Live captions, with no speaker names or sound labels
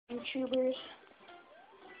YouTubers.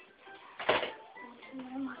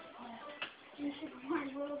 Super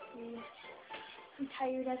Mario Bros. Please. I'm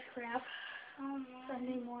tired as crap.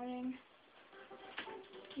 Sunday morning.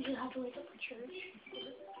 You should have to wake up for church.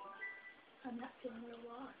 I'm not feeling real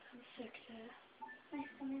well. I'm sick today. My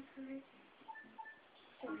stomach hurts.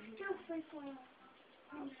 I'm still sleeping.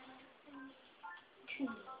 Two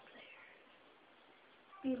players.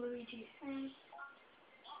 Be Luigi.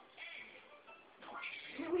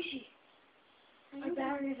 Luigi. My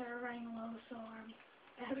batteries are running low, so our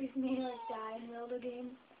batteries may like die in the middle of the game.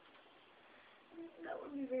 That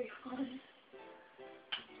would be very fun.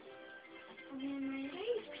 Oh man, my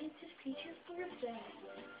Peach's birthday.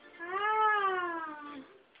 ah.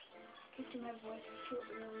 Can see my voice is too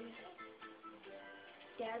early.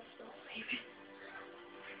 Dad's still sleeping.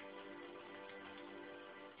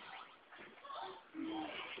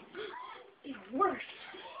 Even worse.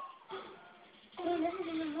 I mean, this is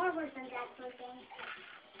even more worse than Dad's birthday.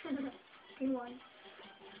 He won.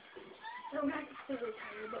 So we're not completely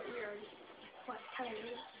tired, but we are quite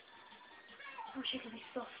tired. I wish I could be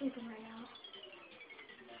still sleeping right now.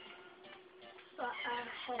 But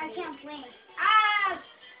I can't blink. Ah!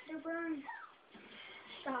 They're burned.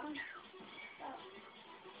 Stop. I'm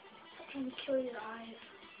trying to kill your eyes.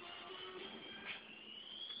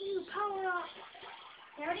 You power up.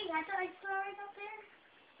 They already got the ice flowers up there?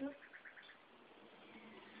 Yep.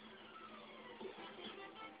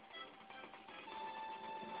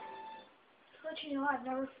 To let you know, I've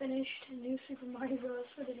never finished New Super Mario Bros.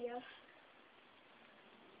 For the DS.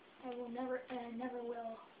 I will never, and I never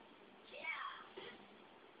will.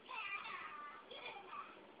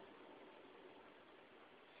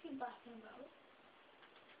 What's he laughing about?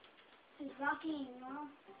 He's rocking,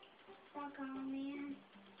 Mom. Rock on, man.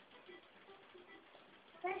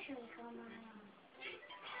 Especially for Mario.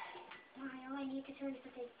 Mario, I need to tell you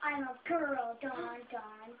something. I'm a girl. Dun,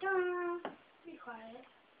 dun, dun. Be quiet.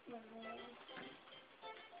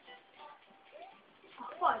 Oh,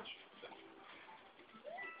 fudge.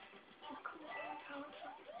 Oh, come on.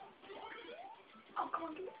 Oh, come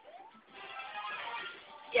on.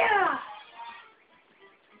 Yeah!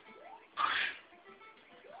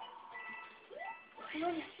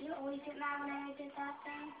 You always get mad when I did that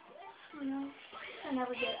thing. Oh, no. I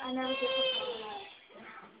never get that.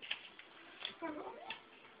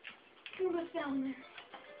 Who was down there?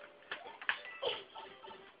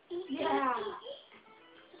 Yeah.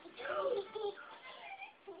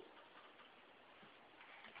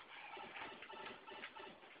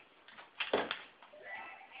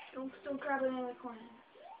 Don't grab it in the corner.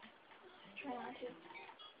 Try not to.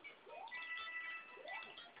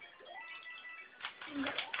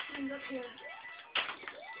 Hands up here.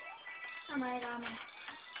 Alright,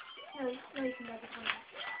 no, you can grab the corner.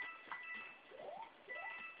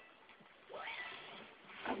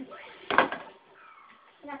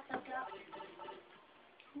 That's so up.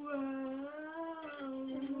 Whoa.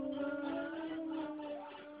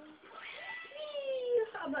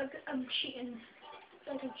 I'm cheating.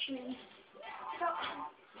 Like I'm cheating.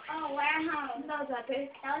 Oh, wow. That was epic.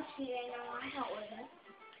 That was cheating. No, I No, it wasn't.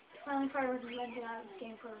 Finally, Fire was invented out of this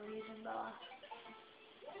game for a reason, Bella.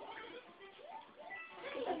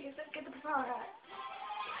 Get the power hat.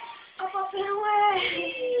 Up, and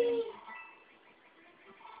away!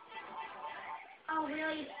 Oh,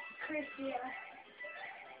 really crispy.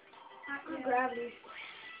 Not Good really. gravity.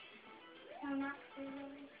 No, not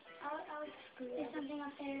really. I like screw. There's something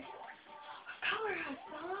up there. Power hat,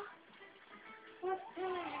 Bella. What's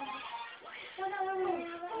that? Oh,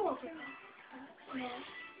 no.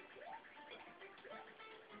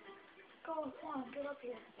 Go, come on, get up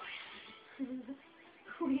here.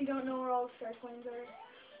 We don't know where all the star coins are.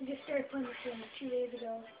 We just started playing this game like 2 days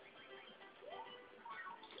ago.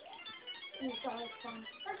 We thought it was fun.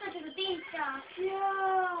 Let's go to the beanstalk.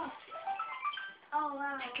 Yeah! Oh,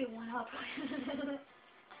 wow. I get one up.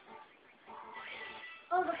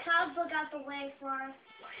 Oh, the clouds look out the way for us.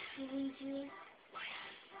 Luigi.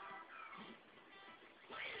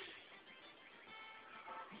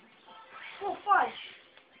 Oh, fudge!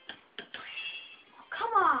 Oh,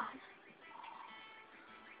 come on!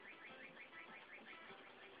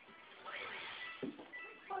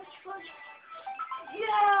 Fudge.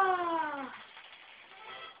 Yeah!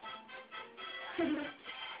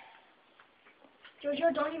 Jojo,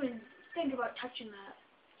 don't even think about touching that.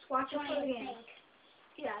 Just watch it for the game.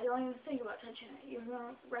 Yeah, don't even think about touching it. You're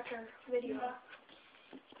gonna wreck our video.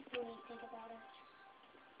 Really think about it.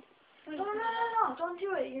 No, don't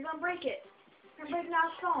do it. You're gonna break it. You're breaking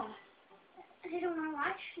our phone. I don't want to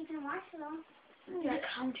watch. You can watch them. Yeah,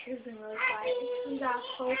 commentary's been really quiet. You got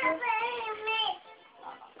focus.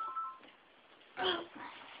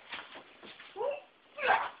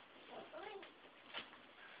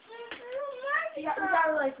 You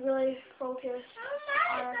gotta like really focus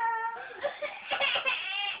on it.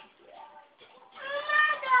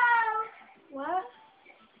 What?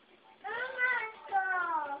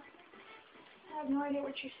 I have no idea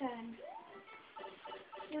what you're saying.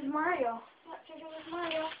 There's Mario. There's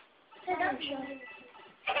Mario.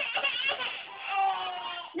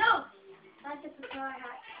 No! That's just a flower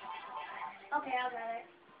hat. Okay, I'll grab it.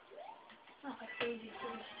 That's like crazy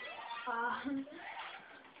food.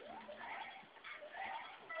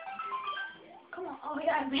 Come on. Oh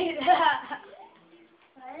yeah, I made it.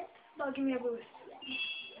 What? Oh, give me a boost.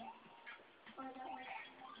 Or that one.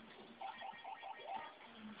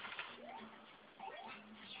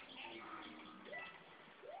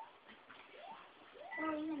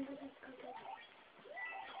 Oh, even this is good.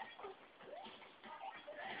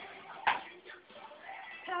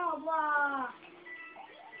 Power block.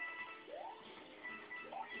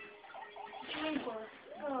 What you waiting for?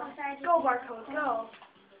 Go. Oh, sorry, Go barcode. Go.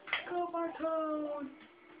 Go barcode.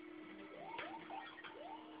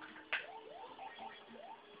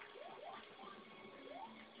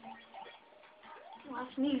 Well,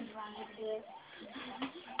 that's me who's around here to do it.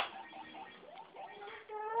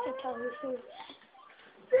 To tell who's who.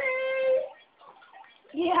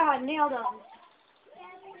 Yeah, nailed him.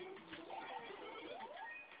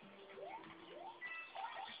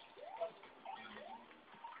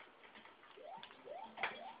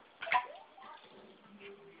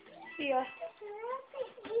 See ya.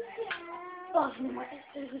 Oh,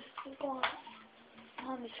 this is going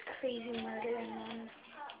on this crazy murder, and then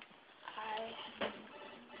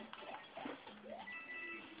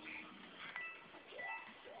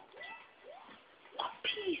a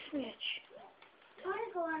P-switch. I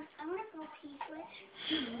wanna go P-switch.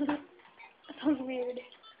 That sounds weird.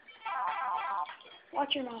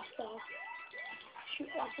 Watch your mouth, though. Shoot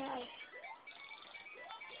off my eyes.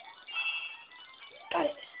 Got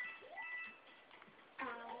it. Ow.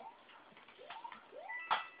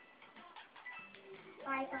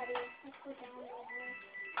 Bye, buddy. Let's go down over.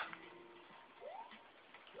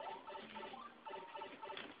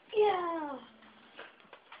 Yeah.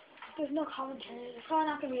 There's no commentary. There's probably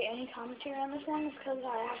not going to be any commentary on this one because I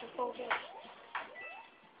have to focus.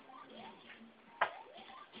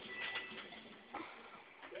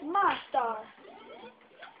 My star.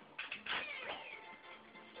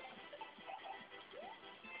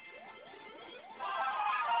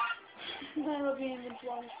 I love being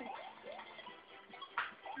invincible.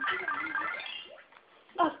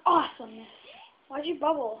 That's awesome. Why'd you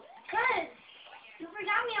bubble? Cause you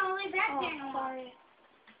forgot me all the way back Oh, there. No. sorry.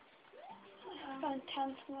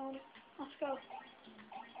 Intense mode. Let's go.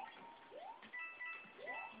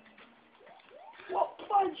 Whoa,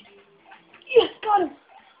 fudge! Yes, got him!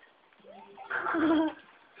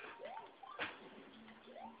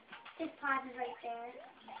 This pod is right there.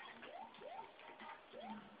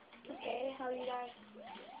 Okay, how do you die?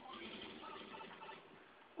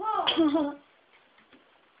 Whoa!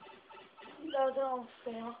 That was almost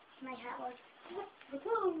fail. My hat was.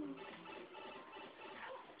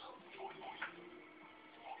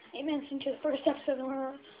 Amen to the first episode and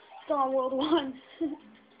we're still on World 1.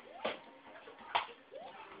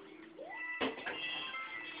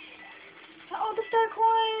 Oh, the star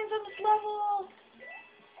coins on this level!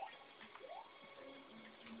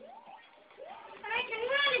 I can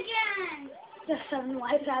run again! The 7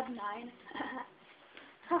 lives out of 9.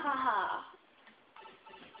 Ha ha ha.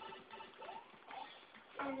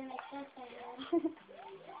 Doesn't make sense, I guess.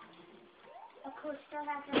 A cool still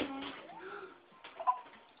has her name.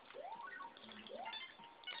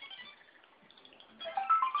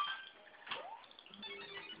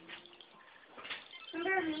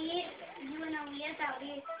 Remember me, you and Aaliyah, that we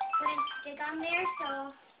wouldn't stick on there, so...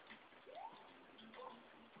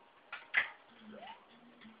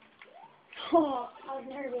 Oh, I was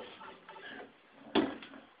nervous.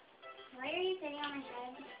 Why are you sitting on my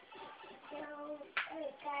head?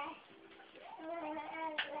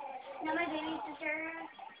 Now my baby sister,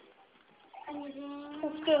 I'm using...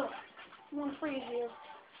 Let's go. I'm gonna freeze you.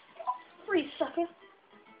 Freeze, sucker.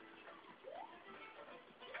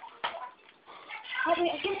 Help me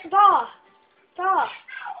against Da! Da!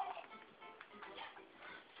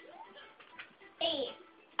 Hey.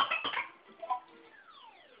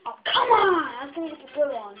 Oh, come on! I was gonna get the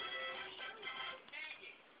good one.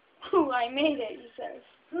 Ooh, I made it, he says.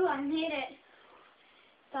 Ooh, I made it.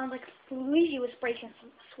 Sounds like Luigi was breaking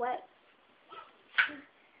some sweat.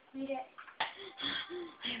 Made it.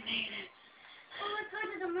 I made it. Oh, let's go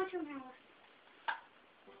to the mushroom house.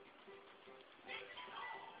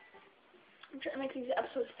 I'm trying to make these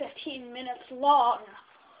episodes 15 minutes long.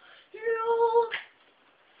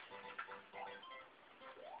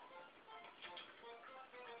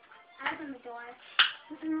 door.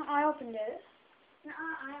 I opened it. No,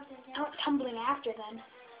 I opened it. I went tumbling after then.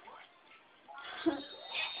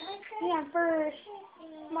 Yeah, first.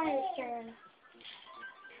 Mario's turn.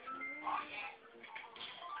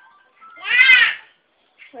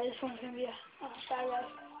 Wait, this one's gonna be a bad guy.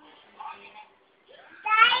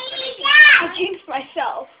 I jinxed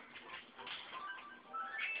myself.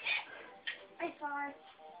 I saw it.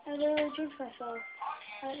 I literally jinxed myself.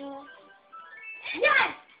 I know.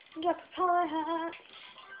 Yes! You got propeller hat.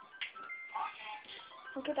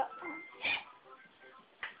 Look at that.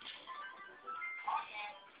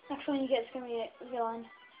 Next one you get is gonna be a villain.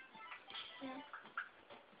 Yeah.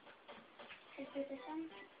 Is it this one?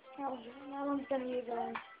 That one's gonna be a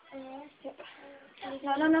villain. Yeah. Yep.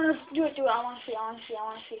 No. Do it. I wanna see. Oh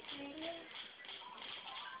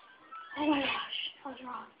my gosh. I was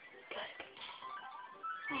wrong. Good.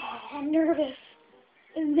 Oh, I'm nervous.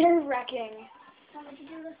 It's nerve-wracking. So did you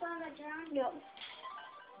do this one that drowned? Yep.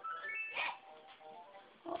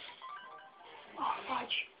 Oh,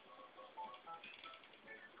 fudge.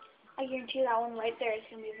 I guarantee that one right there is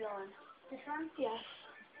gonna be a villain. This one? Yes.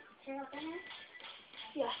 Should I open it?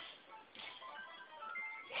 Yes.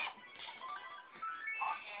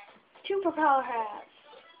 2 propeller hats.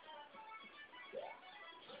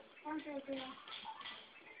 One should I do?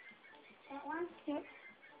 That one? Yep.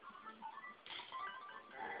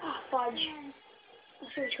 Oh, fudge.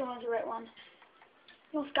 Let's see which one was the right one.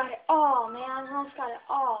 You almost got it all, man. You almost got it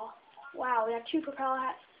all. Wow, we have 2 propeller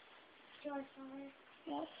hats. 2 ice flowers.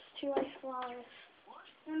 Yes, 2 ice flowers.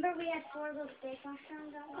 Remember we had 4 of those big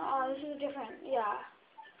mushrooms that one? Oh, this is a different, yeah.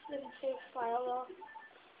 Different safe file, though.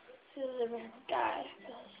 This is a different guy.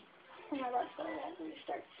 Oh my god, so bad. Let me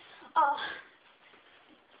start. How'd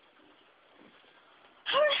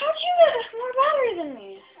you get more battery than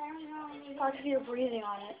me? I don't know. Maybe Oh, because you're breathing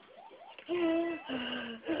on it.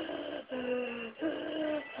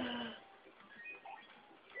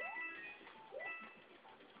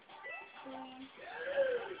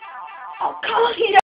 Oh, calm down.